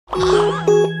Hello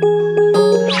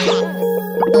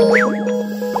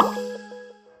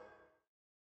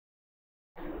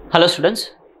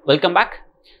students, welcome back.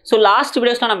 So last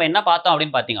videos la நம்ம என்ன பார்த்தோம்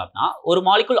அப்படினு பாத்தீங்க அப்படினா ஒரு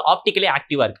molecule optically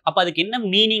active-ஆ இருக்கு. அப்ப அதுக்கு என்ன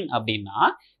மீனிங் அப்படினா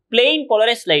plain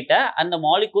polarized light அந்த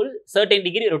molecule certain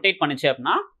degree rotate பண்ணுச்சு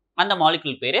அப்படினா அந்த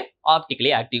molecule பேரு optically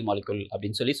active molecule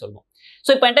அப்படினு சொல்லுவோம். So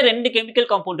இப்போ என்கிட்ட ரெண்டு chemical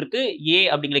compound இருக்கு. A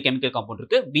அப்படிங்கற chemical compound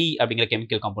இருக்கு, B அப்படிங்கற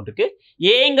chemical compound இருக்கு.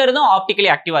 Aங்கிறதும் optically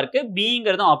active-ஆ இருக்கு,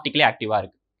 Bங்கிறதும் optically active-ஆ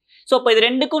இருக்கு. So இப்போ இது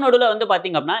ரெண்டுக்கும் நடுவுல வந்து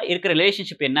பாத்தீங்க அப்படினா இருக்கிற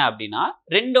ரிலேஷன்ஷிப் என்ன அப்படினா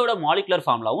ரெண்டோட molecular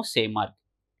formulaவும் சேமா இருக்கு.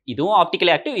 இதுவும்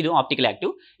optically active, இதுவும் optically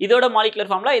active. இதோட molecular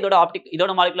formula,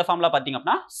 இதோட molecular formula பாத்தீங்க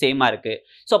அப்படினா சேமா இருக்கு.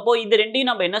 சோ அப்போ இந்த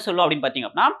ரெண்டையும் நம்ம என்ன சொல்றோம் அப்படினு பாத்தீங்க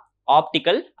அப்படினா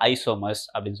optical isomers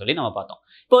அப்படினு சொல்லி நம்ம பார்த்தோம்.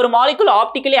 இப்போ ஒரு molecule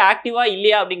optically active-ஆ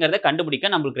இல்லையா அப்படிங்கறத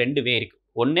கண்டுபிடிக்க நமக்கு ரெண்டு வே இருக்கு.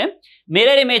 ஒன்னு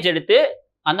mirror image எடுத்து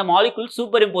அந்த molecule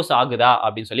superimpose ஆகுதா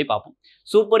அப்படினு சொல்லி பாப்போம்.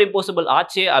 Superimposable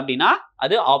ஆச்சு அப்படினா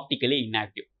அது optically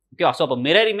inactive. Okay, so அப்ப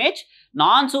mirror image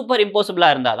non superimposable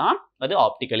இருந்தாதான் அது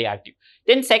optically active.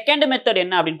 Then second method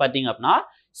என்ன அப்படினு பாத்தீங்க அப்படினா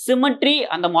symmetry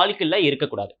அந்த moleculeல இருக்க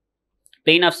கூடாது.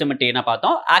 Plane of symmetry என்ன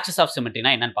பார்த்தோம், axis of symmetry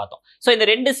னா என்னன்னு பார்த்தோம். சோ இந்த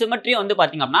ரெண்டு symmetry வந்து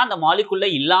பாத்தீங்க அப்படினா அந்த moleculeல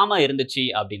இல்லாம இருந்துச்சு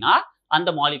அப்படினா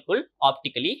அந்த molecule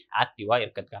optically active-ஆ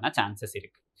இருக்கிறதுக்கான chances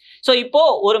இருக்கு. சோ இப்போ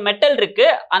ஒரு மெட்டல் இருக்கு,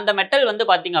 அந்த மெட்டல் வந்து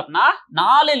பாத்தீங்க அப்படினா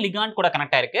 4 ligand கூட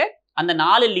கனெக்ட் ஆயிருக்கு. அந்த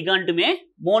 4 ligandமே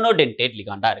monodentate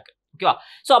ligand-ஆ இருக்கு. ஓகேவா?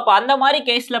 சோ அப்ப அந்த மாதிரி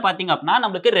கேஸ்ல பாத்தீங்க அப்படினா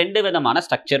நமக்கு ரெண்டு விதமான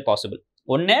ஸ்ட்ரக்சர் பாசிபிள்.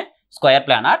 ஒன்னு ஸ்கொயர்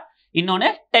பிளானார், இன்னொன்னு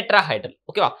டெட்ராஹைட்ரல்.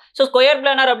 ஓகேவா? சோ ஸ்கொயர்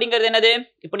பிளானார் அப்படிங்கிறது என்னது?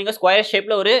 இப்போ நீங்க ஸ்கொயர்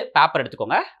ஷேப்ல ஒரு பேப்பர்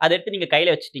எடுத்துக்கோங்க. அதை எடுத்து நீங்க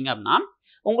கையில வச்சிட்டீங்க அப்படினா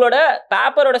உங்களோட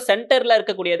பேப்பரோட சென்டர்ல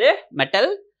இருக்கக்கூடியது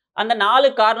மெட்டல், அந்த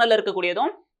 4 கார்னர்ல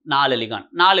இருக்கக்கூடியதும் 4 லிகாண்ட்,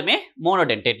 நாலுமே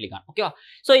மோனோடென்டேட் லிகாண்ட். ஓகேவா?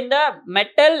 சோ இந்த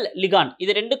மெட்டல் லிகாண்ட்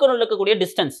இது ரெண்டுக்கும் நடுவுல இருக்கக்கூடிய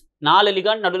டிஸ்டன்ஸ், 4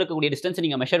 லிகாண்ட் நடுவுல இருக்கக்கூடிய டிஸ்டன்ஸ்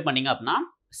நீங்க மெஷர் பண்ணீங்க அப்படினா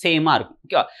சேமா இருக்கும்.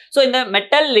 ஓகேவா? சோ இந்த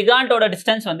மெட்டல் லிகாண்டோட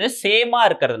டிஸ்டன்ஸ் வந்து சேமா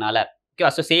இருக்கிறதுனால,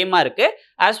 ஓகேவா, சோ சேமா இருக்கு,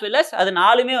 as well as அது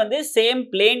நாலுமே வந்து சேம்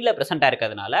பிளேன்ல பிரசன்ட்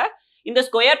ஆயிருக்கிறதுனால இந்த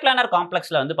ஸ்கொயர் பிளானர்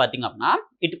காம்ப்ளெக்ஸ்ல வந்து பாத்தீங்க அப்படினா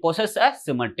இட் possess a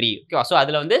symmetry. ஓகேவா? சோ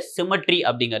அதுல வந்து சிமெட்ரி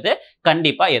அப்படிங்கிறது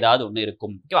கண்டிப்பா ஏதாவது ஒன்னு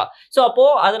இருக்கும். ஓகேவா? சோ அப்போ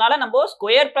அதனால நம்ம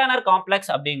ஸ்கொயர் பிளானர்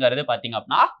காம்ப்ளெக்ஸ் அப்படிங்கிறது பாத்தீங்க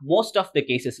அப்படினா most of the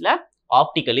கேसेसல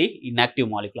optically inactive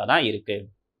மாலிகுலா தான் இருக்கு.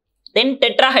 தென்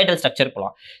டெட்ராஹைட்ரல் ஸ்ட்ரக்சர்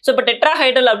போலாம். சோ இப்போ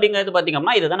டெட்ராஹைட்ரல் அப்படிங்கிறது பாத்தீங்க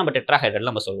அப்படினா இதுதான் நம்ம டெட்ராஹைட்ரல்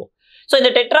நம்ம சொல்லுவோம். சோ இந்த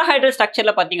டெட்ராஹைட்ரல்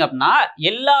ஸ்ட்ரக்சர்ல பாத்தீங்க அப்படினா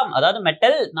எல்லாம், அதாவது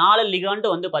மெட்டல் 4 லிகாண்ட்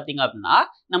வந்து பாத்தீங்க அப்படினா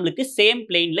நமக்கு சேம்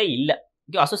பிளேன்ல இல்ல.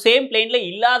 ஓகே, சோ சேம் பிளேன்ல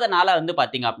இல்லாதனால வந்து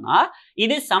பாத்தீங்க அப்படினா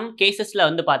இது சம் கேसेसல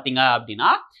வந்து பாத்தீங்க அப்படினா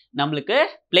நமக்கு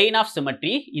பிளேன் ஆஃப்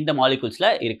சிமெட்ரி இந்த மாலிகூல்ஸ்ல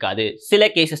இருக்காது. சில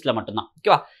கேसेसல மட்டும் தான்.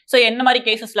 ஓகேவா? சோ என்ன மாதிரி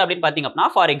கேसेसல அப்படினு பாத்தீங்க அப்படினா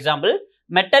ஃபார் எக்ஸாம்பிள்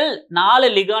மெட்டல்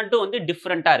 4 லிகாண்டும் வந்து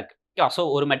டிஃபரண்டா இருக்கு. ஓகே, சோ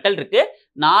ஒரு மெட்டல் இருக்கு,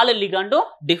 4 லிகாண்டும்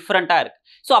டிஃபரண்டா இருக்கு.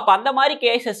 சோ அப்ப அந்த மாதிரி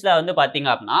கேसेसல வந்து பாத்தீங்க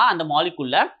அப்படினா அந்த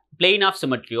மாலிகூல்ல பிளேன் ஆஃப்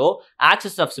சிமெட்ரியோ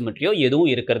ஆக்சிஸ் ஆஃப் சிமெட்ரியோ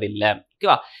எதுவும் இருக்கிறது இல்ல.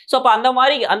 ஓகேவா? சோ அப்ப அந்த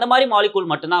மாதிரி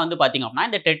மாலிகூல் மட்டும் தான் வந்து பாத்தீங்க அப்படினா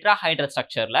இந்த டெட்ராஹைட்ரல்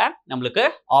ஸ்ட்ரக்சர்ல நமக்கு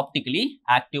ஆப்டிகலி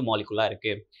ஆக்டிவ் மாலிகூலா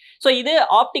இருக்கு. சோ இது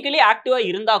ஆப்டிகலி ஆக்டிவா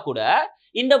இருந்தா கூட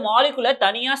இந்த மாலிகுலை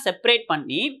தனியா செப்பரேட்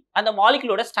பண்ணி அந்த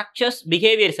மாலிகுலோட ஸ்ட்ரக்சர்ஸ்,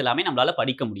 பிஹேவியர்ஸ் எல்லாமே நம்மளால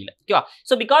படிக்க முடியல. ஓகேவா?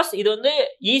 சோ பிகாஸ் இது வந்து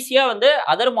ஈஸியா வந்து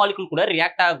அதர் மாலிகுல் கூட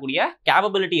ரியாக்ட் ஆகக்கூடிய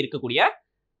கேப்பபிலிட்டி இருக்கக்கூடிய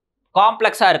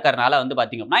காம்ப்ளெக்ஸா இருக்கறனால வந்து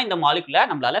பாத்தீங்க அப்படினா இந்த மாலிகுலை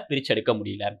நம்மளால பிரிச்செடுக்க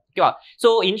முடியல. ஓகேவா? சோ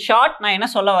இன் ஷார்ட் நான் என்ன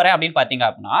சொல்ல வரேன் அப்படின்னு பாத்தீங்க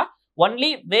அப்படினா only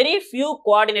very few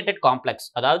coordinated complex,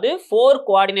 அதாவது 4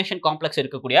 coordination complex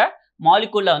இருக்கக்கூடிய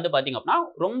மாலிகுல்ல வந்து பாத்தீங்க அப்படினா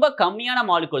ரொம்ப கம்மியான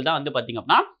மாலிகுல் தான் வந்து பாத்தீங்க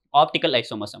அப்படினா ஆப்டிகல்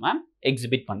ஐசோமர்ஸம்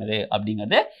எக்ஸிபிட் பண்ணுது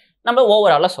அப்படிங்கிறது நம்ம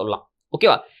ஓவராலா சொல்லலாம்.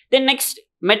 ஓகேவா? Then next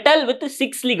metal with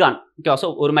 6 ligand. ஓகேவா? சோ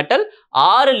ஒரு மெட்டல்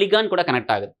 6 லிகாண்ட் கூட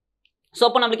கனெக்ட் ஆகுது. சோ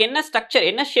அப்ப நமக்கு என்ன ஸ்ட்ரக்சர்,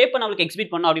 என்ன ஷேப் நமக்கு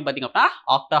எக்ஸிபிட் பண்ணனும் அப்படி பாத்தீங்க அப்படினா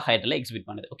ஆக்டாஹைட்ரல் எக்ஸிபிட்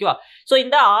பண்ணுது. ஓகேவா? சோ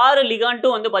இந்த 6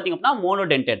 லிகாண்டும் வந்து பாத்தீங்க அப்படினா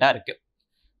மோனோடென்டேட்டா இருக்கு.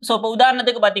 சோ இப்போ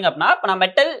உதாரணத்துக்கு பாத்தீங்க அப்படினா இப்ப நான்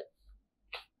மெட்டல்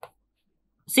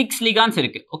 6 லிகாண்ட்ஸ்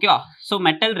இருக்கு. ஓகேவா? சோ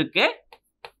மெட்டல் இருக்கு,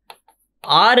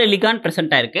 6 லிகாண்ட்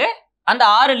பிரசன்ட் ஆயிருக்கு. அந்த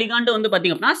 6 லிகாண்ட் வந்து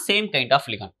பாத்தீங்க அப்படினா சேம் கைண்ட் ஆஃப்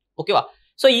லிகாண்ட். ஓகேவா?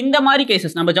 சோ இந்த மாதிரி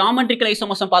கேसेस நம்ம ஜியோமெட்ரிக்கல்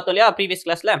ஐசோமர்ஸம் பார்த்தோம் இல்லையா ப்ரீவியஸ்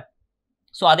கிளாஸ்ல,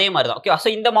 சோ அதே மாதிரி தான். ஓகேவா? சோ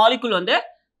இந்த மாலிகுல் வந்து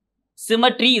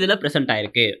சிமெட்ரி இதுல பிரசன்ட்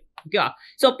ஆயிருக்கு. ஓகேவா?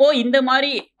 சோ அப்போ இந்த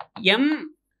மாதிரி m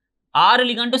 6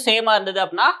 லிகாண்டும் சேமா இருந்தது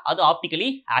அப்படினா அது ஆப்டிகலி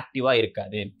ஆக்டிவா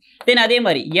இருக்காது. தென் அதே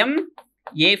மாதிரி m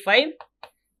a5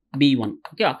 b1.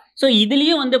 ஓகேவா? சோ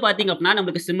இதுலயும் வந்து பாத்தீங்க அப்படினா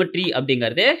நமக்கு சிமெட்ரி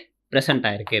அப்படிங்கிறது பிரசன்ட்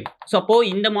ஆயிருக்கு. சோ அப்போ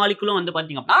இந்த மாலிகுலும் வந்து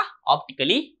பாத்தீங்க அப்படினா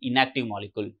ஆப்டிகலி இன்ஆக்டிவ்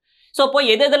மாலிகுல். சோ அப்போ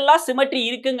எதெல்லாம் சிமெட்ரி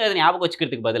இருக்குங்கிறத ஞாபகம்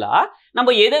வச்சுக்கிறதுக்கு பதிலா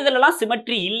நம்ம எதெல்லாம்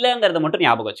சிமெட்ரி இல்லங்கிறத மட்டும்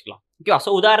ஞாபகம் வச்சுக்கலாம். ஓகேவா?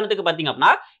 சோ உதாரணத்துக்கு பாத்தீங்க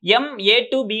அப்படினா m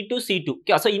a2 b2 c2.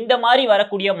 ஓகேவா? சோ இந்த மாதிரி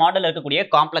வரக்கூடிய மாடல் இருக்கக்கூடிய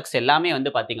காம்ப்ளெக்ஸ் எல்லாமே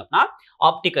வந்து பாத்தீங்க அப்படினா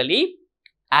ஆப்டிகலி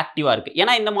ஆக்டிவா இருக்கு.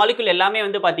 ஏன்னா இந்த மாலிகுல் எல்லாமே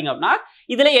வந்து பாத்தீங்க அப்படின்னா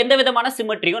இதுல எந்த விதமான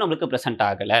சிமெட்ரியும் நமக்கு பிரசன்ட்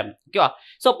ஆகல. ஓகேவா?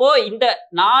 சோ அப்போ இந்த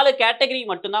 4 கேட்டகரி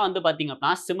மட்டும் தான் வந்து பாத்தீங்க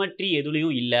அப்படின்னா சிமெட்ரி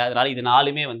எதுலயும் இல்ல. அதனால இது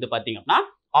 4மே வந்து பாத்தீங்க அப்படின்னா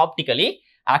ஆப்டிகலி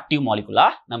ஆக்டிவ் மாலிகுலா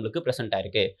நமக்கு பிரசன்ட்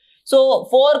ஆயிருக்கு. சோ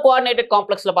 4 கோஆர்டினேட்டட்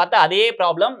காம்ப்ளெக்ஸ்ல பார்த்தா அதே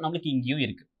ப்ராப்ளம் நமக்கு இங்கேயும்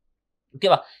இருக்கு.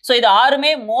 ஓகேவா? சோ இது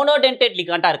 6மே மோனோடென்டேட்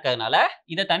லிகாண்டா இருக்கிறதுனால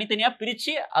இதை தனித்தனியா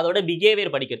பிரிச்சு அதோட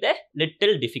பிஹேவியர் படிக்கிறது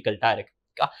லிட்டில் டிஃபிகல்ட்டா இருக்கு.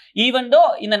 ஈவன் தோ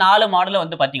இந்த 4 மாடல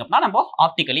வந்து பாத்தீங்க அப்படின்னா நம்ம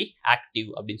ஆப்டிகலி ஆக்டிவ்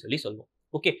அப்படின்னு சொல்லி சொல்லுவோம்.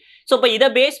 ஓகே, சோ இப்போ இதை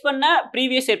பேஸ் பண்ண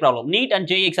previous year problem NEET and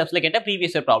JEE எக்ஸாம்ஸ்ல கேட்ட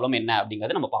ப்ரீவியஸ் இயர் ப்ராப்ளம் என்ன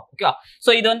அப்படிங்கறத நம்ம பார்ப்போம். ஓகேவா?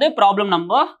 சோ இது வந்து ப்ராப்ளம்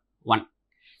நம்பர் 1.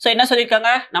 சோ என்ன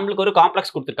சொல்லியிருக்காங்க, நம்மளுக்கு ஒரு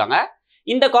காம்ப்ளெக்ஸ் கொடுத்துருக்காங்க.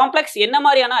 இந்த காம்ப்ளெக்ஸ் என்ன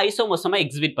மாதிரியான ஐசோமர்சமை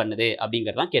எக்ஸிபிட் பண்ணுது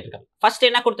அப்படிங்கறதான் கேட்டிருக்காங்க. ஃபர்ஸ்ட்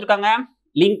என்ன கொடுத்துருக்காங்க,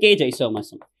 லிங்கேஜ்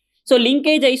ஐசோமர்சம். சோ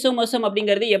லிங்கேஜ் ஐசோமர்சம்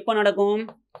அப்படிங்கிறது எப்போ நடக்கும்,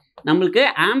 நம்மளுக்கு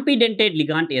ஆம்பிடென்டேட்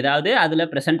லிகாண்ட் ஏதாவது அதுல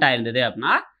பிரசன்ட் ஆயிருந்தது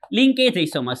அப்படின்னா லிங்கேஜ்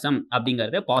ஐசோமர்சம்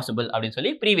அப்படிங்கிறது பாசிபிள் அப்படின்னு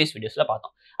சொல்லி ப்ரீவியஸ் வீடியோஸ்ல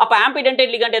பார்த்தோம். அப்ப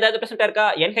ஆம்பிடென்டேட் லிகாண்ட் ஏதாவது பிரசன்ட் இருக்கா,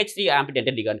 NH3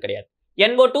 ஆம்பிடென்டேட் லிகாண்ட் கிடையாது,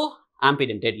 NO2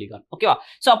 ஆம்பிடென்டேட் லிகாண்ட். ஓகேவா?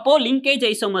 சோ அப்போ லிங்கேஜ்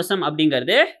ஐசோமர்சம்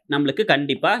அப்படிங்கிறது நம்மளுக்கு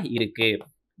கண்டிப்பா இருக்கு.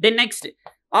 தென் நெக்ஸ்ட்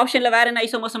ஆப்ஷன்ல வேற என்ன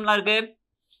ஐசோமர்சம்லாம் இருக்கு,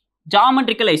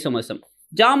 ஜாமெட்ரிக்கல் ஐசோமர்சம்.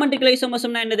 ஜாமெட்ரிக்கல்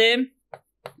ஐசோமர்சம்னா என்னது,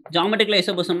 ஜாமெட்ரிக்கல்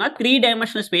ஐசோமர்சம்னா 3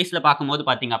 டைமென்ஷனல் ஸ்பேஸ்ல பார்க்கும்போது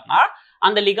பாத்தீங்க அப்படின்னா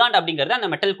அந்த லிகாண்ட் அப்படிங்கிறது அந்த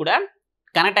மெட்டல் கூட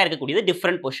கனெக்டா இருக்கக்கூடியது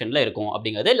டிஃப்ரெண்ட் பொசிஷன்ல இருக்கும்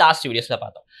அப்படிங்கிறது லாஸ்ட் வீடியோஸ்ல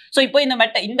பார்த்தோம். சோ இப்போ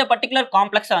இந்த பர்டிகுலர்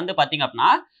காம்ப்ளெக்ஸை வந்து பாத்தீங்க அப்படின்னா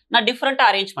நான் டிஃப்ரெண்டா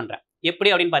அரேஞ்ச் பண்றேன். எப்படி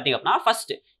அப்படின்னு பாத்தீங்க அப்படின்னா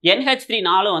ஃபர்ஸ்ட் NH3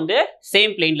 4 வந்து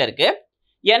சேம் பிளேன்ல இருக்கு,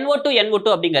 NO2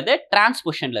 அப்படிங்கிறது டிரான்ஸ்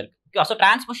பொசிஷன்ல இருக்கு. சோ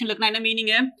டிரான்ஸ் பொசிஷன்ல இருக்குன்னா என்ன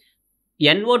மீனிங்,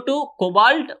 NO2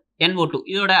 கோபால்ட் NO2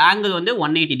 இதோட ஆங்கிள் வந்து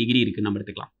 180 டிகிரி இருக்கு நம்ம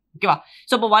எடுத்துக்கலாம். ஓகேவா?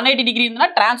 சோ இப்போ 180 டிகிரி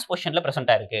இருந்தா டிரான்ஸ் பொசிஷன்ல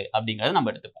பிரசன்ட் ஆயிருக்கு அப்படிங்கறது நம்ம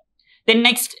எடுத்துப்போம். தென்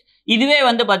நெக்ஸ்ட் இதுவே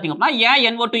வந்து பாத்தீங்க அப்படின்னா ஏன்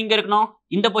NO2 இங்க இருக்கணும்,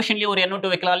 இந்த பொசிஷன்லயே ஒரு NO2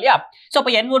 வைக்கலாம் இல்லையா? சோ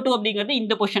அப்ப NO2 அப்படிங்கிறது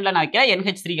இந்த பொசிஷன்ல நான் வைக்கிறேன்,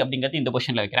 NH3 அப்படிங்கிறது இந்த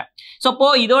பொசிஷன்ல வைக்கிறேன். சோ அப்போ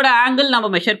இதோட ஆங்கிள் நம்ம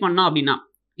மெஷர் பண்ணோம் அப்படின்னா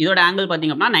இதோட ஆங்கிள்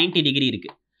பாத்தீங்க அப்படின்னா 90 டிகிரி இருக்கு.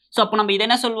 சோ அப்போ நம்ம இதை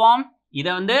என்ன சொல்வோம், இதை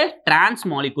வந்து டிரான்ஸ்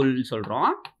மாலிகுல்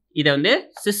சொல்றோம், இதை வந்து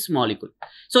சிஸ் மாலிகுல்.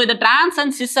 சோ இந்த டிரான்ஸ்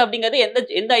அண்ட் சிஸ் அப்படிங்கிறது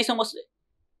எந்த ஐசோமர்ஸ்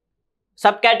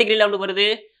சப் கேட்டகரியில வந்து வருது,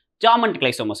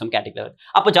 ஜாமெட்ரிக்கல் ஐசோமர்சம் கேட்டகரியில வருது.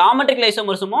 அப்போ ஜாமெட்ரிக்கல்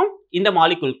ஐசோமர்சமும் இந்த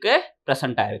மாலிகுலுக்கு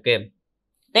பிரசன்ட் ஆயிருக்கு.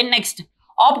 Then next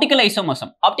optical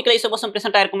ஐசோமர்சம். Optical ஐசோமர்சம்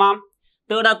present ஆயிருக்குமா,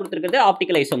 தேர்டா கொடுத்திருக்கிறது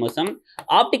ஆப்டிகல் ஐசோமர்சம்.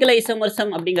 ஆப்டிகல்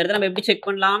ஐசோமர்சம் அப்படிங்கறத நம்ம எப்படி செக்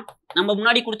பண்ணலாம், நம்ம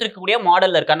முன்னாடி கொடுத்திருக்கக்கூடிய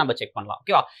மாடல்ல இருக்கா நம்ம செக் பண்ணலாம்.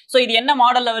 ஓகேவா? சோ இது என்ன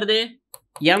மாடல்ல வருது,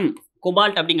 M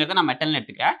கோபால்ட் அப்படிங்கறத நான் மெட்டல்னு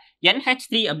எடுத்துக்கிறேன்,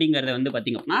 NH3 அப்படிங்கறத வந்து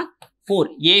பாத்தீங்க அப்படின்னா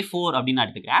 4A4 அப்படின்னு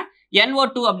எடுத்துக்கிறேன்,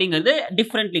 NO2 அப்படிங்கிறது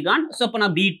டிஃப்ரெண்ட் லிகாண்ட். சோ அப்போ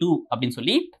நான் B2 அப்படின்னு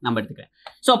சொல்லி நம்ம எடுத்துக்கிறேன்.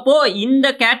 சோ அப்போ இந்த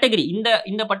கேட்டகரி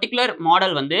இந்த பர்டிகுலர்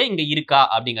மாடல் வந்து இங்க இருக்கா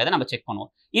அப்படிங்கறத நம்ம செக்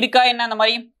பண்ணுவோம். இருக்கா என்ன அந்த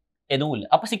மாதிரி எதுவும் இல்லை.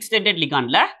 அப்போ 6 டென்டேட்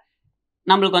லிகாண்ட்ல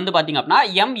நம்மளுக்கு வந்து பாத்தீங்க அப்படின்னா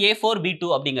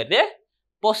MA4B2 அப்படிங்கிறது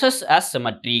possess as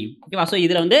symmetry. ஓகேவா? சோ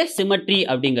இதுல வந்து சிமெட்ரி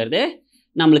அப்படிங்கிறது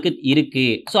நம்மளுக்கு இருக்கு.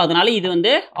 சோ அதனால இது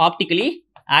வந்து ஆப்டிகலி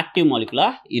ஆக்டிவ் மாலிகுலா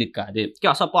இருக்காது.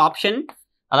 ஓகேவா? சோ அப்போ ஆப்ஷன்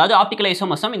அதாவது ஆப்டிகல்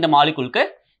ஐசோமர்சம் இந்த மாலிகுலுக்கு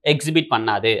எக்ஸிபிட்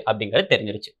பண்ணாது அப்படிங்கிறது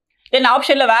தெரிஞ்சிருச்சு. தென்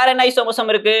ஆப்ஷன்ல வேற என்ன ஐசோமர்சம்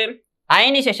இருக்கு,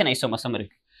 அயனைசேஷன் ஐசோமர்சம்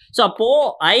இருக்கு. சோ அப்போ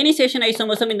அயனைசேஷன்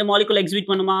ஐசோமர்சம் இந்த மாலிகுல் எக்ஸிபிட்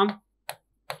பண்ணுமா,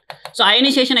 சோ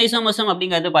அயனைசேஷன் ஐசோமர்சம்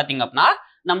அப்படிங்கிறது பாத்தீங்க அப்படின்னா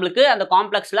நம்மளுக்கு அந்த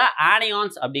காம்ப்ளெக்ஸ்ல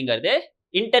ஆனியான்ஸ் அப்படிங்கிறது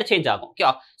இன்டர்சேஞ்ச் ஆகும்.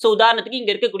 ஓகேவா? சோ உதாரணத்துக்கு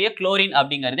இங்க இருக்கக்கூடிய குளோரின்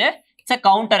அப்படிங்கிறது it's a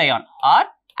counter ion R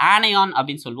anion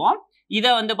அப்படின்னு சொல்லுவோம்.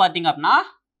 இதை வந்து பாத்தீங்க அப்படின்னா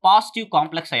பாசிட்டிவ்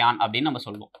காம்ப்ளெக்ஸ் அயான் அப்படின்னு நம்ம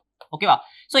சொல்லுவோம். ஓகேவா?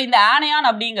 சோ இந்த ஆனியான்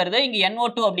அப்படிங்கிறது இங்க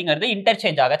NO2 அப்படிங்கிறது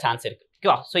இன்டர்சேஞ்ச் ஆக சான்ஸ் இருக்கு.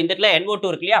 ஓகேவா? சோ இந்த இடத்துல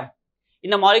NO2 இருக்கு இல்லையா,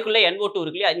 இந்த மாலிகுல்ல NO2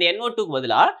 இருக்கு இல்லையா, இந்த NO2க்கு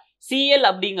பதிலா Cl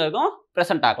அப்படிங்கிறதும்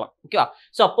பிரசன்ட் ஆகலாம். ஓகேவா?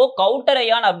 சோ அப்போ கவுண்டர்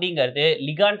அயான் அப்படிங்கிறது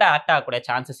லிகாண்டா ஆக்ட் ஆகக்கூடிய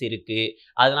சான்சஸ் இருக்கு.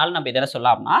 அதனால நம்ம இதை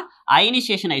சொல்லலாம்னா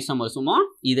அயனைசேஷன் ஐசோமர்சமும்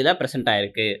இதுல பிரசன்ட்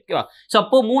ஆயிருக்கு. ஓகேவா? சோ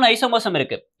அப்போ 3 ஐசோமர்சம்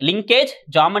இருக்கு, லிங்கேஜ்,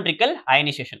 ஜாமெட்ரிக்கல்,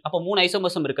 அயனைசேஷன். அப்போ 3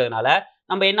 ஐசோமர்சம் இருக்கிறதுனால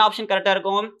நம்ம என்ன ஆப்ஷன் கரெக்டா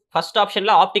இருக்கும், ஃபர்ஸ்ட்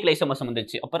ஆப்ஷன்ல ஆப்டிகல் ஐசோமர்சம்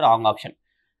வந்துச்சு, அப்போ wrong option.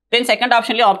 Then second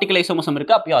ஆப்ஷன்லயே optical ஐசோமர்சம்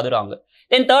இருக்கு, அப்போ அது ராங்.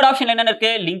 தென் தேர்ட் ஆப்ஷன்ல என்ன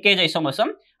இருக்கு, லிங்கேஜ்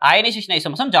ஐசோமர்சம், அயனைசேஷன்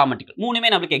ஐசோமர்சம், ஜாமெட்ரிக்கல். மூணுமே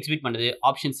நமக்கு எக்ஸிபிட் பண்ணுது.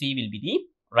 Option C will be the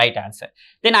right answer.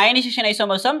 Then ionization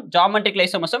isomerism, geometrical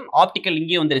isomerism, optical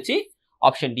இங்கே வந்துருச்சு.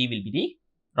 Option D will be the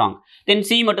wrong. Then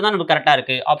C மட்டும் தான் நமக்கு கரெக்ட்டா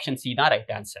இருக்கு. Option C தான் right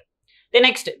answer. Then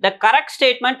next, the correct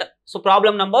statement. So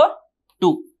problem number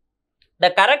 2.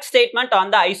 The correct statement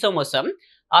on the isomerism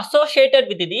associated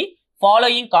with the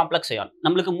following complex ion.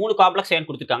 நம்மளுக்கு 3 complex ion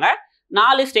கொடுத்திருக்காங்க,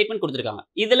 4 statement கொடுத்திருக்காங்க.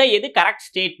 இதுல எது கரெக்ட்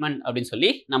ஸ்டேட்மென்ட் அப்படின்னு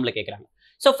சொல்லி நம்மள கேக்குறாங்க.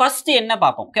 சோ ஃபர்ஸ்ட் என்ன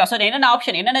பாப்போம். ஓகே, சோ என்னென்ன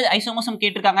ஆப்ஷன், என்னென்ன ஐசோமர்சம்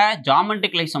கேட்டிருக்காங்க,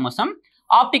 ஜாமெட்ரிக்கல் ஐசோமர்சம்,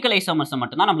 ஆப்டிகல் ஐசோமர்சம்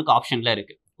மட்டும் தான் நமக்கு ஆப்ஷன்ல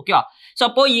இருக்கு. ஓகேவா? சோ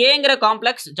அப்போ ஏங்கற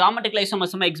காம்ப்ளெக்ஸ் ஜாமெட்ரிக்கல்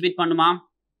ஐசோமர்சம் எக்ஸிபிட் பண்ணுமா?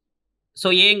 சோ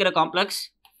ஏங்கற காம்ப்ளெக்ஸ்,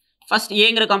 ஃபர்ஸ்ட்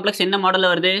ஏங்கற காம்ப்ளெக்ஸ் என்ன மாடல்ல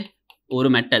வருது,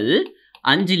 ஒரு மெட்டல்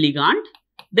 5 லிகாண்ட்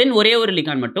தென் ஒரே ஒரு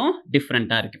லிகாண்ட் மட்டும்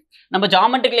டிஃப்ரெண்டா இருக்கு. நம்ம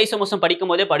ஜாமெட்ரிக்கல் ஐசோமர்சம்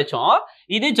படிக்கும் போதே படிச்சோம்,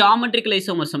 இது ஜாமெட்ரிக்கல்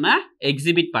ஐசோமர்சமை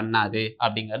எக்ஸிபிட் பண்ணாது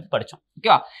அப்படிங்கிறது படிச்சோம்.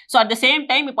 ஓகேவா? So at the same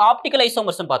time இப்போ ஆப்டிக்கல்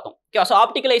ஐசோமர்சம் பார்த்தோம். ஓகே, ஸோ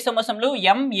ஆப்டிக்கல் ஐசோமர்சம்ல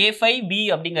MA5B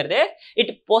அப்படிங்கிறது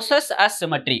இட் பொசஸ் அஸ்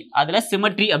சிமெட்ரி, அதுல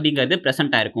சிமெட்ரி அப்படிங்கிறது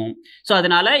பிரசன்ட் ஆயிருக்கும். ஸோ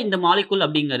அதனால இந்த மாலிகுல்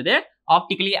அப்படிங்கிறது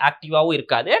ஆப்டிக்கலி ஆக்டிவாகவும்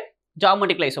இருக்காது,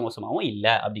 ஜாமெட்ரிக்கல் ஐசோமர்சமாகவும்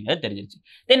இல்லை அப்படிங்கிறது தெரிஞ்சிருச்சு.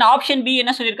 தென் ஆப்ஷன் பி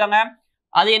என்ன சொல்லியிருக்காங்க,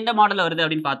 அது எந்த மாடலில் வருது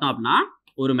அப்படின்னு பார்த்தோம் அப்படின்னா,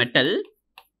 ஒரு மெட்டல்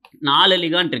 4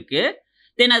 லிகாண்ட் இருக்கு,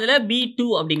 தென் அதில் B2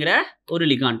 அப்படிங்கிற ஒரு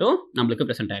லிகாண்டும் நம்மளுக்கு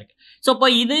ப்ரெசென்ட் ஆயிருக்கு. ஸோ இப்போ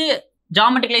இது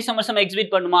ஜாமெட்ரிக்கல் ஐசோமர்சம்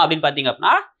எக்ஸிபிட் பண்ணுமா அப்படின்னு பார்த்தீங்க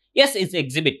அப்படின்னா, S it's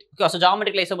exhibit. Okay, so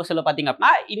geometrical ஐசோமர்சம்ல பார்த்தீங்க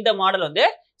அப்படின்னா இந்த மாடல் வந்து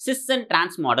சிஸ் அண்ட்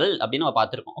டிரான்ஸ் மாடல் அப்படின்னு நம்ம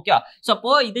பார்த்துருக்கோம். ஓகே, ஸோ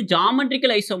அப்போ இது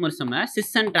geometrical ஐசோமர்சம்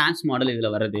sis and trans model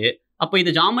இதில் வருது. அப்போ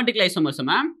இது ஜாமெட்ரிக்கல்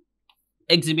ஐசோமர்சம்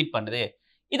எக்ஸிபிட் பண்ணுது.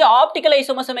 இது ஆப்டிக்கல்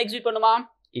ஐசோமர்சம் எக்ஸிபிட் பண்ணுமா?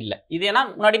 இல்ல. இது ஏன்னா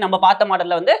முன்னாடி நம்ம பார்த்த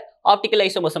மாடல்ல வந்து ஆப்டிக்கல்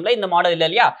ஐசோமர்சம்ல இந்த மாடல் இல்ல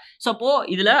இல்லையா? ஸோ அப்போ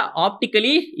இதுல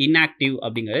ஆப்டிக்கலி இன்ஆக்டிவ்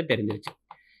அப்படிங்கிறது தெரிஞ்சிருச்சு.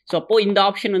 ஸோ அப்போ இந்த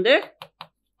ஆப்ஷன் வந்து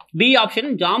பி ஆப்ஷன்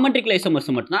ஜாமெட்ரிக்கல்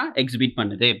ஐசோமர்சம் மட்டும் தான் எக்ஸிபிட்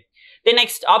பண்ணுது. Then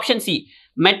next option C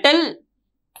metal.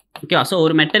 Okay, so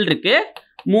ஒரு மெட்டல் இருக்கு,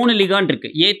 3 லிகாண்ட்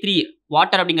இருக்கு. A3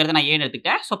 வாட்டர் அப்படிங்கறத நான் ஏன்னு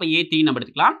எடுத்துக்கிட்டேன். ஸோ அப்போ A3 நம்ம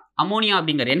எடுத்துக்கலாம். அமோனியா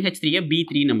அப்படிங்கிற NH3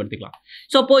 B3 நம்ம எடுத்துக்கலாம்.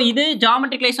 ஸோ அப்போ இது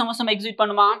ஜாமெட்ரிக்கல் ஐசோமர்சம் எக்ஸிபிட்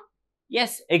பண்ணுமா?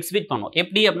 எஸ், எக்ஸிபிட் பண்ணுவோம்.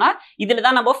 எப்படி அப்படின்னா இதுல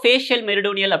தான் நம்ம ஃபேஷியல்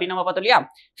மெரிடோனியல் அப்படின்னு நம்ம பார்த்தோம் இல்லையா?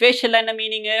 ஃபேஷியல் என்ன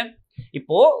மீனிங்?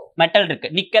 இப்போ மெட்டல் இருக்கு,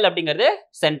 நிக்கல் அப்படிங்கிறது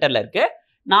சென்டர்ல இருக்கு,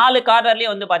 4 கார்னர்லயே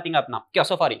வந்து பாத்தீங்க அப்படின்னா,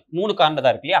 ஸோ சாரி 3 கார்னர்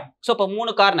தான் இருக்கு இல்லையா? ஸோ இப்போ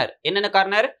 3 கார்னர், என்னென்ன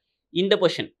கார்னர்? இந்த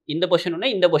பொசிஷன், இந்த பொசிஷன்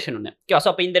ஒன்று, இந்த பொசிஷன் ஒன்று. ஸோ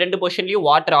அப்போ இந்த 2 பொசிஷன்லயும்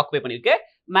வாட்டர் ஆக்குபை பண்ணிருக்கு,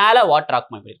 மேல வாட்டர்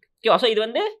ஆக்குபை பண்ணிருக்கு. ஸோ இது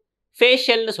வந்து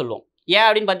ஃபேஷியல்னு சொல்லுவோம். ஏன்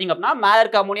அப்படின்னு பாத்தீங்க அப்படின்னா மேல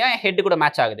இருக்க அமோனியா ஹெட் கூட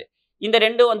மேட்ச் ஆகுது, இந்த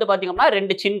ரெண்டு வந்து பாத்தீங்க அப்படின்னா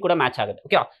 2 சின் கூட மேட்ச் ஆகுது.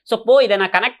 ஓகே, ஸோ இப்போ இதை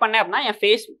நான் கனெக்ட் பண்ணேன் அப்படின்னா என்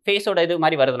ஃபேஸோட இது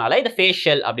மாதிரி வரதுனால இது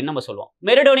ஃபேஷியல் அப்படின்னு நம்ம சொல்லுவோம்.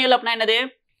 மெரிடோனியல் அப்படின்னா என்னது?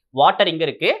 வாட்டர் இங்க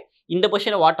இருக்கு, இந்த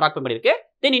பொசிஷன்ல வாட்டர் ஆக்குபை பண்ணிருக்கு,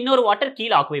 தென் இன்னொரு வாட்டர்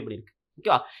கீழே ஆக்குபை பண்ணிருக்கு.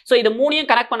 ஓகேவா? ஸோ இது 3யும்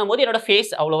கனெக்ட் பண்ணும்போது என்னோட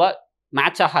ஃபேஸ் அவ்வளோவா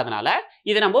மேட்ச் ஆகாதனால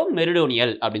இது நம்ம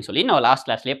மெரிடோனியல் அப்படின்னு சொல்லி நம்ம லாஸ்ட்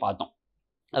கிளாஸ்லேயே பார்த்தோம்,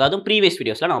 அதாவது ப்ரீவியஸ்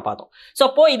வீடியோஸ்ல நம்ம பார்த்தோம். ஸோ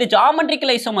அப்போ இது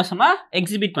ஜாமெட்ரிக்கல் ஐசோமர்சமா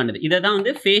எக்ஸிபிட் பண்ணுது, இதை தான்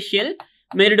வந்து ஃபேஷியல்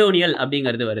மெரிடோனியல்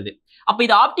அப்படிங்கிறது வருது. அப்போ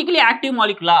இது ஆப்டிக்கலி ஆக்டிவ்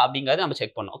மாலிகுலா அப்படிங்கிறது நம்ம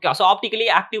செக் பண்ணோம். ஓகே, ஸோ ஆப்டிக்கலி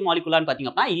ஆக்டிவ் மாலிகுலான்னு பார்த்தீங்க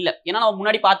அப்படின்னா இல்லை, ஏன்னா நம்ம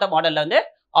முன்னாடி பார்த்த மாடல்ல வந்து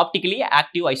ஆப்டிக்கலி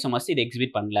ஆக்டிவ் ஐசோமர்ஸ் இது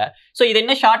எக்ஸிபிட் பண்ணல. ஸோ இது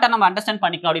என்ன ஷார்ட்டா நம்ம அண்டர்ஸ்டாண்ட்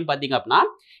பண்ணிக்கலாம் அப்படின்னு பார்த்தீங்க அப்படின்னா,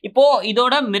 இப்போ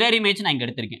இதோட மிரர் இமேஜ் நான் இங்க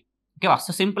எடுத்திருக்கேன். ஓகேவா?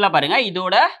 ஸோ சிம்பிளா பாருங்க,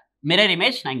 இதோட மிரர்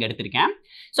இமேஜ் நான் இங்க எடுத்திருக்கேன்.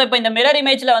 ஸோ இப்போ இந்த மிரர்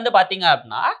இமேஜ்ல வந்து பாத்தீங்க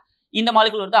அப்படின்னா இந்த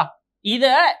மாலிகுல் வருதா,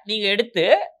 இதை நீங்க எடுத்து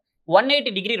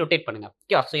 180 டிகிரி ரொட்டேட் பண்ணுங்க.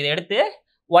 ஓகேவா? ஸோ இதை எடுத்து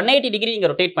 180 டிகிரி நீங்க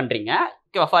ரொட்டேட் பண்றீங்க.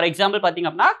 ஓகேவா? ஃபார் எக்ஸாம்பிள் பாத்தீங்க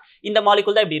அப்படின்னா இந்த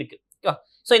மாலிகுல் தான் இப்படி இருக்கு. ஓகேவா?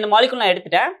 ஸோ இந்த மாலிகுல் நான்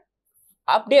எடுத்துட்டேன்,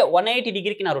 அப்படியே 180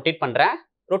 டிகிரிக்கு நான் ரொட்டேட் பண்றேன்,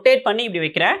 ரொட்டேட் பண்ணி இப்படி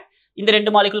வைக்கிறேன், இந்த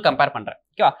 2 மாலிகுல் கம்பேர் பண்றேன்.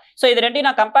 ஓகேவா? ஸோ இது ரெண்டையும்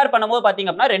நான் கம்பேர் பண்ணும்போது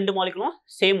பாத்தீங்க அப்படின்னா 2 மாலிகுலும்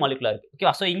சேம் மாலிகுலா இருக்கு.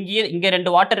 ஓகேவா? ஸோ இங்க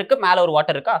 2 வாட்டர் இருக்கு, மேல ஒரு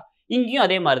வாட்டர் இருக்கா, இங்கேயும்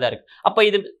அதே மாதிரி தான் இருக்கு. அப்போ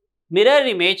இது மிரர்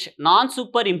இமேஜ் நான்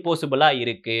சூப்பர் இம்போசிபிளா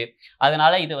இருக்கு,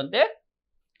 அதனால இது வந்து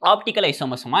ஆப்டிக்கல்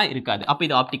ஐசோமர்சமா இருக்காது. அப்போ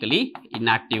இது ஆப்டிக்கலி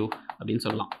இன்ஆக்டிவ் அப்படின்னு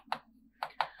சொல்லலாம்.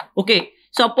 ஓகே,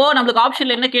 ஸோ அப்போ நம்மளுக்கு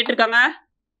ஆப்ஷன்ல என்ன கேட்டிருக்காங்க?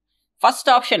 ஃபர்ஸ்ட்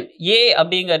ஆப்ஷன் ஏ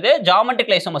அப்படிங்கிறது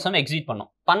ஜாமெட்ரிக்கல் ஐசோமர்சம் எக்ஸிட்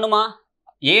பண்ணுமா?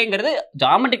 ஏங்கிறது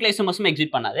ஜாமெட்ரிக்கல் ஐசோமர்சம்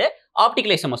எக்ஸிட் பண்ணாது,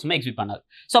 ஆப்டிக்கல் ஐசோமர்சம் எக்ஸிட் பண்ணாது.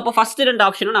 ஸோ அப்போ ஃபர்ஸ்ட் 2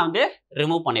 ஆப்ஷனும் நான் வந்து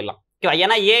ரிமூவ் பண்ணிடலாம். ஓகேவா?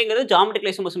 ஏன்னா ஏங்கிறது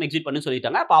ஜாமெட்ரிக்கல் ஐசோமர்சம் எக்ஸிட் பண்ணு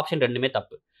சொல்லிட்டாங்க, அப்போ ஆப்ஷன் 2மே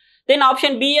தப்பு. தென்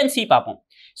ஆப்ஷன் பி அண்ட் சி பார்ப்போம்.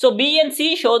 So B and C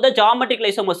show the geometrical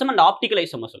ஐசோமர்சம் and optical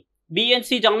ஐசோமர்சம். B and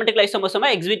C geometrical ஐசோமர்சம்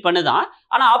exit பண்ணுதான்,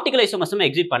 ஆனா ஆப்டிக்கல் ஐசோமர்சம்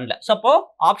எக்ஸிட் பண்ணல. ஸோ அப்போ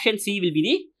option C will be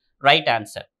the right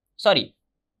answer. Sorry,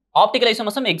 optical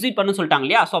ஐசோமர்சம் exit பண்ணு சொல்லிட்டாங்க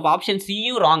இல்லையா? So option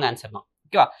சியும் wrong answer தான்.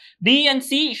 ஓகேவா? B and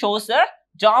C shows the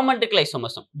geometrical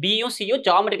ஐசோமர்சம், பியும் சியும்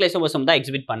geometrical ஐசோமர்சம் தான்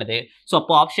எக்ஸிபிட் பண்ணுது. ஸோ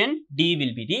அப்போ option D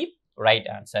will be the right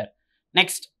answer.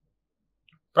 Next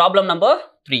problem number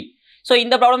 3. So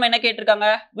இந்த ப்ராப்ளம் என்ன கேட்டிருக்காங்க?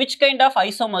 Which kind of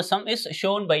ஐசோமர்சம் is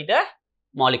shown by the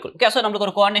molecule. Okay, so நம்மளுக்கு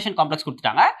ஒரு coordination complex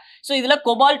கொடுத்துட்டாங்க. ஸோ இதுல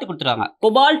கோபால்ட் கொடுத்துருக்காங்க.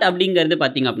 கோபால்ட் அப்படிங்கிறது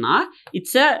பாத்தீங்க அப்படின்னா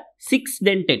it's a 6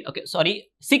 dentate, okay sorry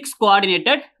 6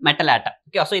 coordinated metal atom.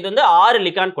 Okay, so இது வந்து 6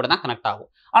 லிகாண்ட் கூட தான் கனெக்ட் ஆகும்.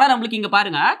 ஆனா நம்மளுக்கு இங்க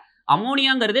பாருங்க,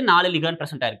 அமோனியாங்கிறது 4 லிகாண்ட்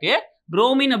பிரசன்ட் இருக்கு,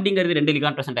 புரோமின் அப்படிங்கிறது 2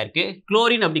 லிகாண்ட் பிரசன்ட் இருக்கு,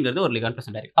 குளோரின் அப்படிங்கிறது 1 லிகாண்ட்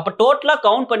பிரசன்ட் இருக்கு. அப்ப டோட்டலா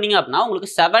கவுண்ட் பண்ணீங்க அப்படின்னா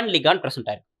உங்களுக்கு 7 லிகாண்ட்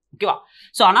பிரசன்ட் இருக்கு. ஓகேவா?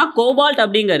 ஸோ ஆனா கோபால்ட்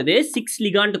அப்படிங்கிறது 6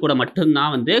 லிகாண்ட் கூட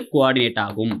மட்டும்தான் வந்து கோஆர்டினேட்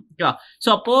ஆகும். ஓகேவா? ஸோ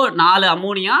அப்போ 4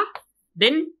 அமோனியா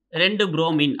தென் 2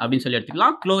 புரோமின் அப்படின்னு சொல்லி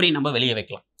எடுத்துக்கலாம், குளோரின் நம்ம வெளியே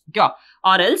வைக்கலாம். ஓகேவா?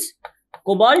 Or else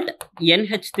cobalt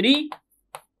NH3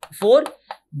 4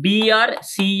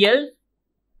 BrCl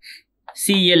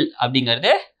Cl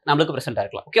அப்படிங்கிறது நம்மளுக்கு பிரசன்டா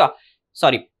இருக்கலாம். ஓகேவா?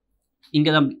 சாரி,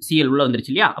 இங்கதான் Cl உள்ள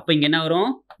வந்துருச்சு இல்லையா? அப்ப இங்க என்ன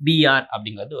வரும்? Br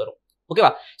அப்படிங்கிறது வரும். ஓகேவா?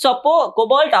 ஸோ அப்போ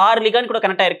கோபால்ட் 6 லிகாண்ட் கூட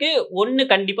கனெக்ட் ஆயிருக்கு, ஒன்னு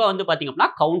கண்டிப்பா வந்து பாத்தீங்க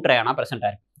அப்படின்னா கவுண்டர் அயனா பிரசன்ட்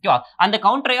ஆயிருக்கு. ஓகேவா? அந்த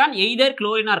கவுண்டர் அயான் எய்தர்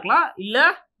குளோரினா இருக்கலாம் இல்ல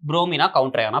புரோமினா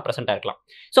கவுண்டர் அயானா பிரசன்டா இருக்கலாம்.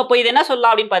 சோ இப்போ இது என்ன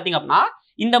சொல்லலாம் அப்படின்னு பாத்தீங்க அப்படின்னா,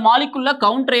 இந்த மாலிகுல்ல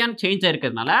கவுண்டர் அயான் சேஞ்ச்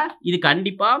இருக்கிறதுனால இது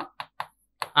கண்டிப்பா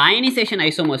அயனைசேஷன்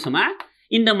ஐசோமர்ஸமை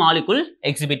இந்த மாலிகுல்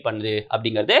எக்ஸிபிட் பண்ணுது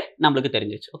அப்படிங்கிறது நம்மளுக்கு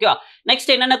தெரிஞ்சிருச்சு. ஓகேவா?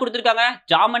 நெக்ஸ்ட் என்னென்ன கொடுத்துருக்காங்க?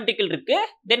 ஜாமெட்ரிக்கல் இருக்கு,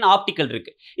 தென் ஆப்டிக்கல்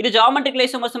இருக்கு. இது ஜாமெட்ரிக்கல்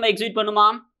ஐசோமர்ஸமை எக்ஸிபிட் பண்ணுமா?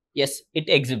 S,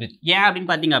 it exhibit. ஏன்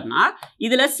அப்படின்னு பாத்தீங்க அப்படின்னா,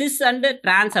 இதுல சிஸ் அண்ட்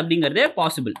டிரான்ஸ் அப்படிங்கிறது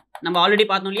பாசிபிள். நம்ம ஆல்ரெடி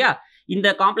பார்த்தோம் இல்லையா? இந்த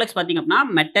காம்ப்ளெக்ஸ் பாத்தீங்க அப்படின்னா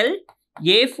மெட்டல்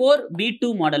A4B2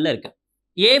 மாடல்ல இருக்கு.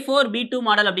 A4B2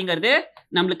 மாடல் அப்படிங்கிறது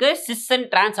நம்மளுக்கு சிஸ் அண்ட்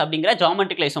டிரான்ஸ் அப்படிங்கிற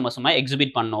ஜாமெட்ரிக்கல் ஐசோமர்ஸமை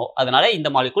எக்ஸிபிட் பண்ணோம். அதனால இந்த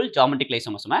மாலிகுல் ஜாமெட்ரிக்கல்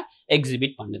ஐசோமர்ஸமை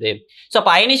எக்ஸிபிட் பண்ணுது. ஸோ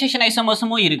அப்போ அயனைசேஷன்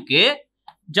ஐசோமர்ஸமும் இருக்கு,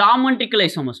 ஜாமெட்ரிக்கல்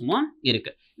ஐசோமர்ஸமும்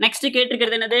இருக்கு. நெக்ஸ்ட்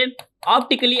கேட்டிருக்கிறது என்னது?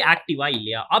 ஆப்டிகலி ஆக்டிவா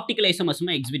இல்லையா, ஆப்டிகல்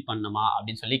ஐசோமர்ஸமை எக்ஸிபிட் பண்ணுமா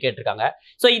அப்படின்னு சொல்லி கேட்டிருக்காங்க.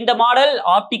 ஸோ இந்த மாடல்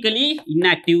ஆப்டிகலி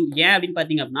இன்ஆக்டிவ். ஏன் அப்படின்னு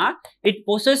பார்த்தீங்க அப்படின்னா, it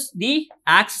possess the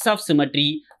axis of symmetry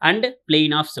and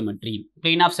plane of symmetry.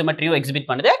 Plane of சிமெட்ரியும் exhibit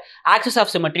பண்ணுது, ஆக்சிஸ்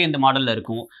ஆஃப் சிமெட்ரி இந்த மாடல்ல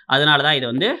இருக்கும். அதனால தான் இது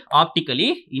வந்து ஆப்டிகலி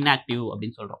இன்ஆக்டிவ்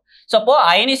அப்படின்னு சொல்றோம். ஸோ அப்போ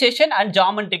அயனைசேஷன் அண்ட்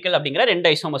ஜாமெட்ரிக்கல் அப்படிங்கிற ரெண்டு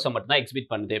ஐசோமர்ஸை மட்டும் தான் எக்ஸிபிட்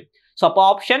பண்ணுது. ஸோ அப்போ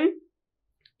option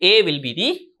A will be the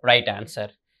right answer.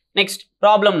 Next,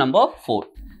 problem number 4.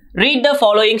 Read the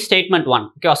following statement 1.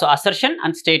 Okay, so assertion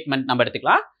and statement நம்ம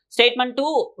எடுத்துக்கலாம். Statement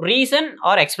 2, reason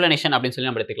or explanation அப்படின்னு சொல்லி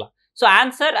நம்ம எடுத்துக்கலாம். So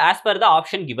answer as per the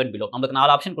option given below. நமக்கு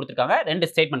 4 option கொடுத்திருக்காங்க, 2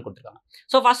 statement கொடுத்திருக்காங்க.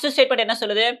 So first statement என்ன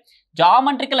சொல்லுது?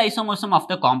 Geometrical isomerism of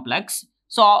the complex.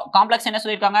 So complex என்ன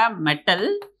சொல்லிருக்காங்க? Metal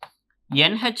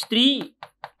NH3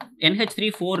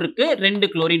 4 இருக்கு,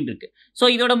 2 குளோரின் இருக்கு. So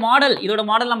இதோட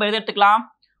மாடல் நம்ம எதை எடுத்துக்கலாம்?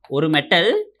 ஒரு மெட்டல்,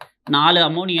 4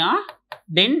 அமோனியா,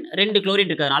 தென் 2 குளோரின்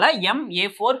இருக்கிறதுனால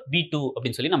MA4B2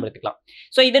 அப்படின்னு சொல்லி நம்ம எடுத்துக்கலாம்.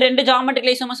 ஸோ இது 2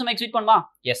 ஜாமெட்ரிக்கல் ஐசோமர்ஸமை எக்ஸிபிட் பண்ணுமா?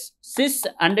 எஸ், சிஸ்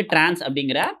அண்ட் டிரான்ஸ்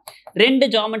அப்படிங்கிற 2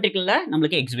 ஜாமெட்ரிக்கல்ல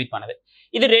நம்மளுக்கு எக்ஸிபிட் பண்ணுது.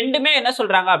 இது ரெண்டுமே என்ன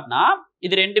சொல்றாங்க அப்படின்னா,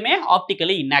 இது ரெண்டுமே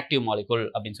ஆப்டிகலி இன்ஆக்டிவ் மாலிகுல்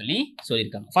அப்படின்னு சொல்லி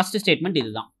சொல்லியிருக்காங்க. ஃபர்ஸ்ட் ஸ்டேட்மெண்ட்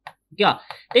இதுதான். ஓகே,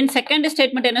 தென் செகண்ட்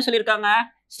ஸ்டேட்மெண்ட் என்ன சொல்லியிருக்காங்க?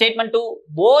 Statement 2,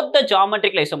 both the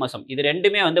geometrical isomerism. இது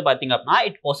ரெண்டுமே வந்து பாத்தீங்க அப்படின்னா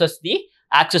it possess the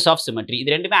axis of symmetry. இது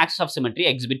ரெண்டுமே axis of symmetry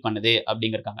எக்ஸிபிட் பண்ணுது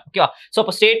அப்படிங்கிறாங்க. ஓகேவா? சோ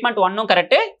அப்ப ஸ்டேட்மெண்ட் 1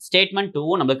 கரெக்ட், ஸ்டேட்மெண்ட்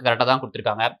 2 நமக்கு கரெக்ட்டா தான்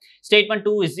கொடுத்திருக்காங்க. Statement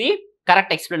 2 is the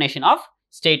correct explanation of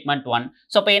statement 1.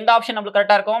 So அப்ப எந்த ஆப்ஷன் நமக்கு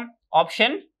கரெக்ட்டா இருக்கும்?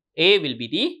 Option A will be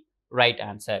the right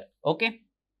answer. Okay,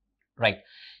 right.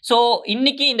 So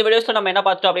இன்னைக்கு இந்த வீடியோஸ்ல நம்ம என்ன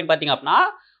பார்த்தோம் அப்படின்னு பாத்தீங்க அப்படின்னா,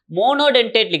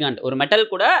 மோனோடென்டேட் லிகண்ட், ஒரு மெட்டல்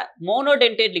கூட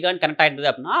மோனோடென்டேட் லிகண்ட் கனெக்ட் ஆயிருந்தது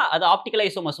அப்படின்னா அது ஆப்டிகல்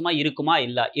ஐசோமர்ஸமா இருக்குமா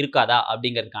இல்ல இருக்காதா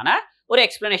அப்படிங்கிறதுக்கான ஒரு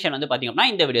எக்ஸ்பிளனேஷன் வந்து பாத்தீங்க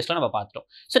அப்படின்னா இந்த வீடியோஸ்ல நம்ம பார்த்துட்டோம்.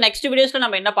 ஸோ நெக்ஸ்ட் வீடியோஸ்ல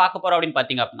நம்ம என்ன பார்க்க போறோம் அப்படின்னு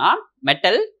பாத்தீங்க அப்படின்னா,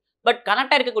 மெட்டல் பட்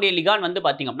கனெக்ட் இருக்கக்கூடிய லிகான் வந்து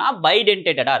பாத்தீங்க அப்படின்னா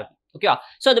பைடென்டேட்டடா இருக்கும். ஓகேவா?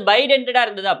 ஸோ அது பைடென்டேட்டா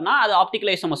இருந்தது அப்படின்னா அது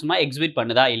ஆப்டிகல் ஐசோமர்ஸமா எக்ஸிபிட்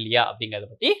பண்ணுதா இல்லையா அப்படிங்கிறத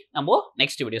பத்தி நம்ம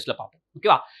நெக்ஸ்ட் வீடியோஸ்ல பார்ப்போம்.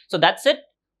 ஓகேவா? So that's it.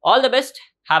 All the best.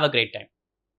 Have a great time.